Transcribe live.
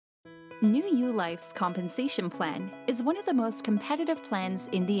Newulife's compensation plan is one of the most competitive plans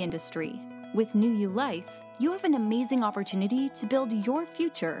in the industry. With Newulife, you have an amazing opportunity to build your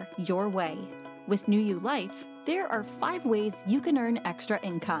future your way. With Newulife, there are 5 ways you can earn extra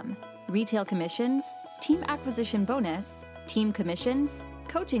income: retail commissions, team acquisition bonus, team commissions,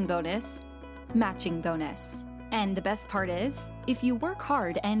 coaching bonus, matching bonus. And the best part is, if you work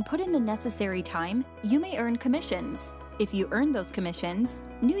hard and put in the necessary time, you may earn commissions. If you earn those commissions,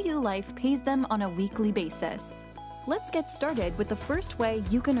 Newulife pays them on a weekly basis. Let's get started with the first way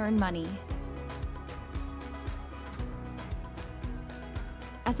you can earn money.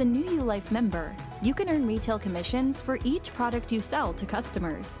 As a Newulife member, you can earn retail commissions for each product you sell to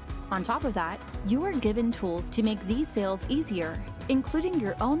customers. On top of that, you are given tools to make these sales easier, including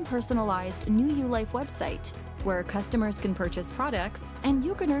your own personalized Newulife website, where customers can purchase products and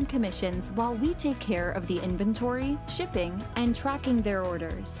you can earn commissions while we take care of the inventory, shipping, and tracking their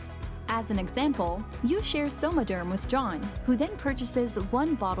orders. As an example, you share Somaderm with John, who then purchases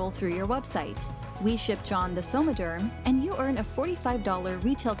 1 bottle through your website. We ship John the Somaderm, and you earn a $45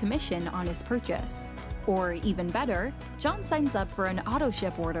 retail commission on his purchase. Or even better, John signs up for an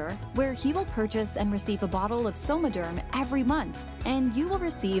auto-ship order where he will purchase and receive a bottle of Somaderm every month, and you will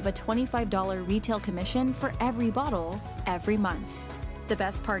receive a $25 retail commission for every bottle every month. The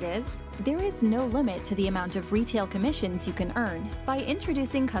best part is, there is no limit to the amount of retail commissions you can earn by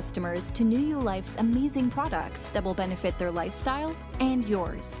introducing customers to Newulife's amazing products that will benefit their lifestyle and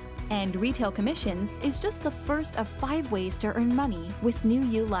yours. And retail commissions is just the first of 5 ways to earn money with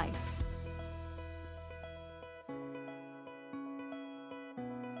Newulife.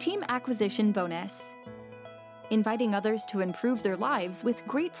 Team acquisition bonus. Inviting others to improve their lives with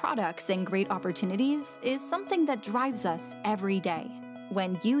great products and great opportunities is something that drives us every day.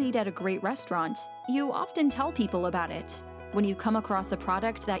 When you eat at a great restaurant, you often tell people about it. When you come across a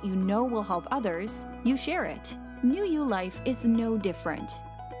product that you know will help others, you share it. Newulife is no different.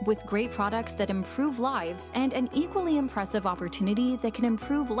 With great products that improve lives and an equally impressive opportunity that can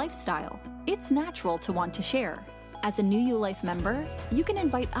improve lifestyle, it's natural to want to share. As a Newulife member, you can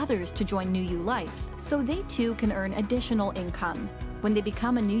invite others to join Newulife so they too can earn additional income. When they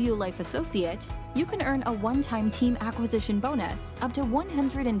become a Newulife associate, you can earn a one-time team acquisition bonus up to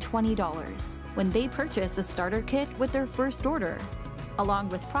 $120 when they purchase a starter kit with their first order. Along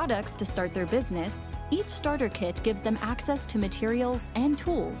with products to start their business, each starter kit gives them access to materials and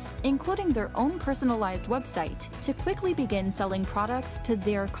tools, including their own personalized website, to quickly begin selling products to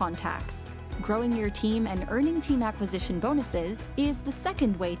their contacts. Growing your team and earning team acquisition bonuses is the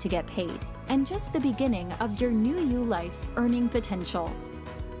second way to get paid, and just the beginning of your Newulife earning potential.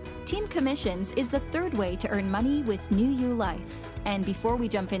 Team commissions is the third way to earn money with Newulife. And before we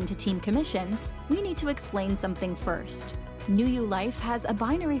jump into team commissions, we need to explain something first. Newulife has a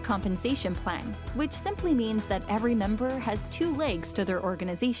binary compensation plan, which simply means that every member has 2 legs to their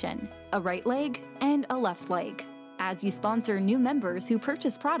organization, a right leg and a left leg. As you sponsor new members who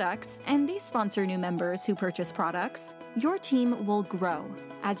purchase products, and they sponsor new members who purchase products, your team will grow.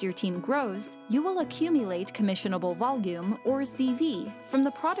 As your team grows, you will accumulate commissionable volume, or CV, from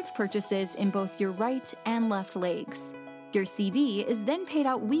the product purchases in both your right and left legs. Your CV is then paid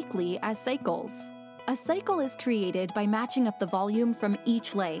out weekly as cycles. A cycle is created by matching up the volume from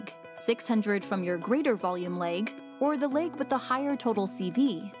each leg, 600 from your greater volume leg, or the leg with the higher total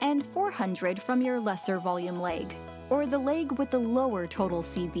CV, and 400 from your lesser volume leg, or the leg with the lower total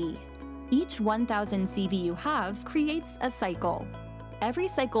CV. Each 1,000 CV you have creates a cycle. Every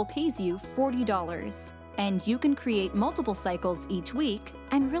cycle pays you $40, and you can create multiple cycles each week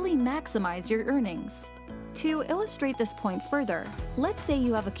and really maximize your earnings. To illustrate this point further, let's say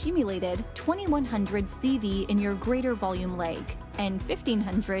you have accumulated 2,100 CV in your greater volume leg and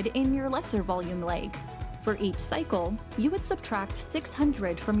 1,500 in your lesser volume leg. For each cycle, you would subtract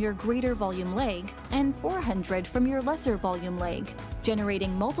 600 from your greater volume leg and 400 from your lesser volume leg,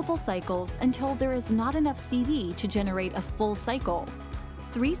 generating multiple cycles until there is not enough CV to generate a full cycle.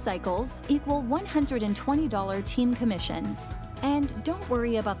 3 cycles equal $120 team commissions. And don't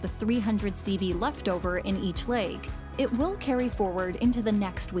worry about the 300 CV left over in each leg. It will carry forward into the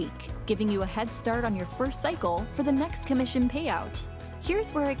next week, giving you a head start on your first cycle for the next commission payout.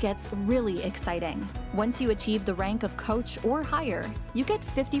 Here's where it gets really exciting. Once you achieve the rank of coach or higher, you get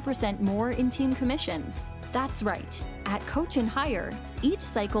 50% more in team commissions. That's right, at coach and higher, each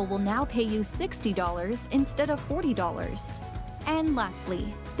cycle will now pay you $60 instead of $40. And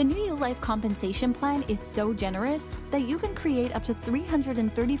lastly, the Newulife compensation plan is so generous that you can create up to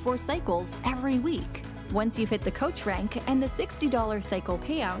 334 cycles every week. Once you've hit the coach rank and the $60 cycle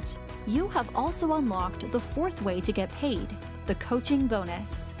payout, you have also unlocked the 4th way to get paid, the coaching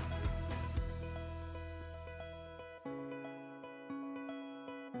bonus.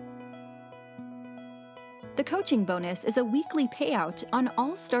 The coaching bonus is a weekly payout on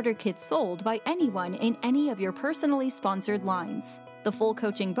all starter kits sold by anyone in any of your personally sponsored lines. The full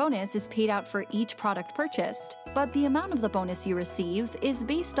coaching bonus is paid out for each product purchased, but the amount of the bonus you receive is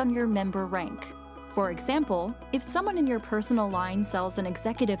based on your member rank. For example, if someone in your personal line sells an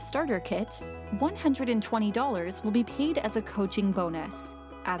executive starter kit, $120 will be paid as a coaching bonus.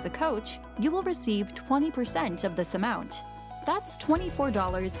 As a coach, you will receive 20% of this amount. That's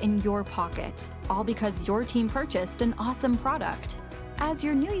 $24 in your pocket, all because your team purchased an awesome product. As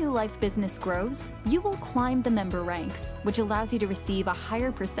your Newulife business grows, you will climb the member ranks, which allows you to receive a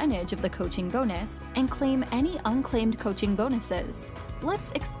higher percentage of the coaching bonus and claim any unclaimed coaching bonuses. Let's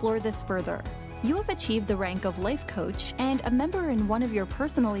explore this further. You have achieved the rank of life coach, and a member in one of your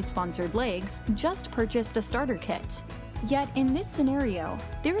personally sponsored legs just purchased a starter kit. Yet in this scenario,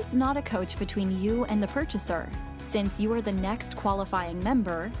 there is not a coach between you and the purchaser. Since you are the next qualifying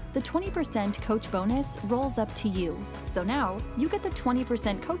member, the 20% coach bonus rolls up to you. So now, you get the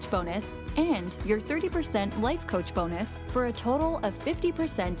 20% coach bonus and your 30% life coach bonus for a total of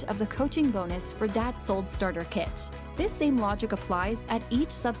 50% of the coaching bonus for that sold starter kit. This same logic applies at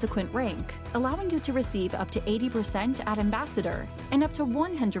each subsequent rank, allowing you to receive up to 80% at Ambassador and up to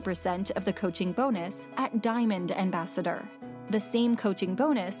 100% of the coaching bonus at Diamond Ambassador. The same coaching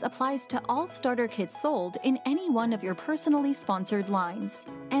bonus applies to all starter kits sold in any one of your personally sponsored lines,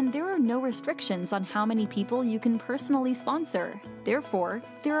 and there are no restrictions on how many people you can personally sponsor. Therefore,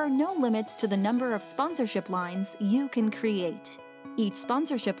 there are no limits to the number of sponsorship lines you can create. Each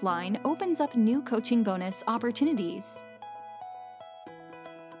sponsorship line opens up new coaching bonus opportunities.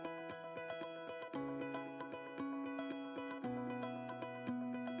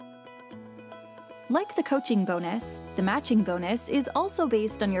 Like the coaching bonus, the matching bonus is also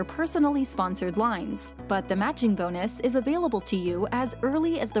based on your personally sponsored lines, but the matching bonus is available to you as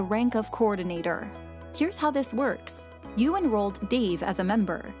early as the rank of coordinator. Here's how this works. You enrolled Dave as a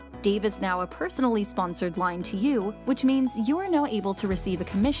member. Dave is now a personally sponsored line to you, which means you are now able to receive a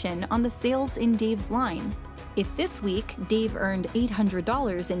commission on the sales in Dave's line. If this week Dave earned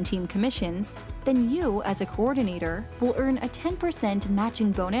 $800 in team commissions, then you, as a coordinator, will earn a 10%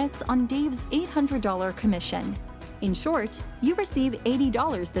 matching bonus on Dave's $800 commission. In short, you receive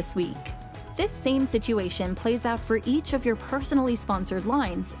 $80 this week. This same situation plays out for each of your personally sponsored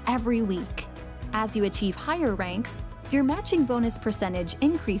lines every week. As you achieve higher ranks, your matching bonus percentage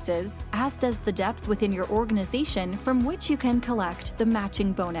increases, as does the depth within your organization from which you can collect the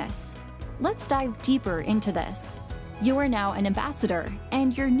matching bonus. Let's dive deeper into this. You are now an ambassador,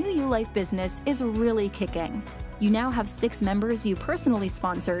 and your Newulife business is really kicking. You now have 6 members you personally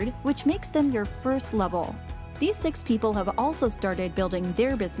sponsored, which makes them your first level. These 6 people have also started building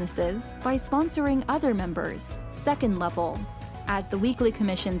their businesses by sponsoring other members, second level. As the weekly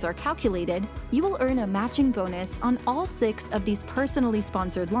commissions are calculated, you will earn a matching bonus on all 6 of these personally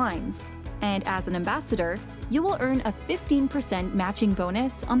sponsored lines. And as an ambassador, you will earn a 15% matching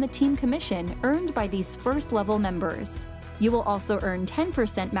bonus on the team commission earned by these first-level members. You will also earn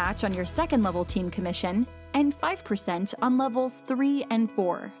 10% match on your second-level team commission and 5% on levels 3 and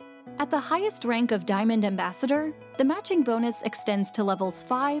 4. At the highest rank of Diamond Ambassador, the matching bonus extends to levels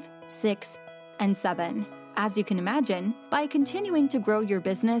 5, 6, and 7. As you can imagine, by continuing to grow your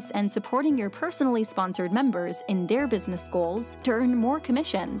business and supporting your personally sponsored members in their business goals to earn more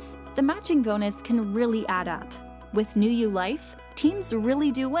commissions, the matching bonus can really add up. With Newulife, teams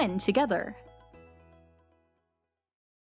really do win together.